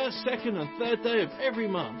the 1st, 2nd and 3rd day of every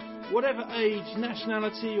month. Whatever age,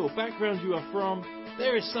 nationality or background you are from,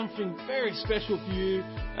 there is something very special for you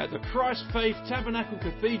at the Christ Faith Tabernacle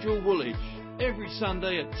Cathedral, Woolwich. Every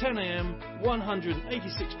Sunday at 10 a.m,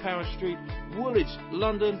 186 Power Street, Woolwich,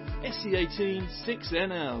 London, SE18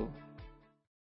 6NL.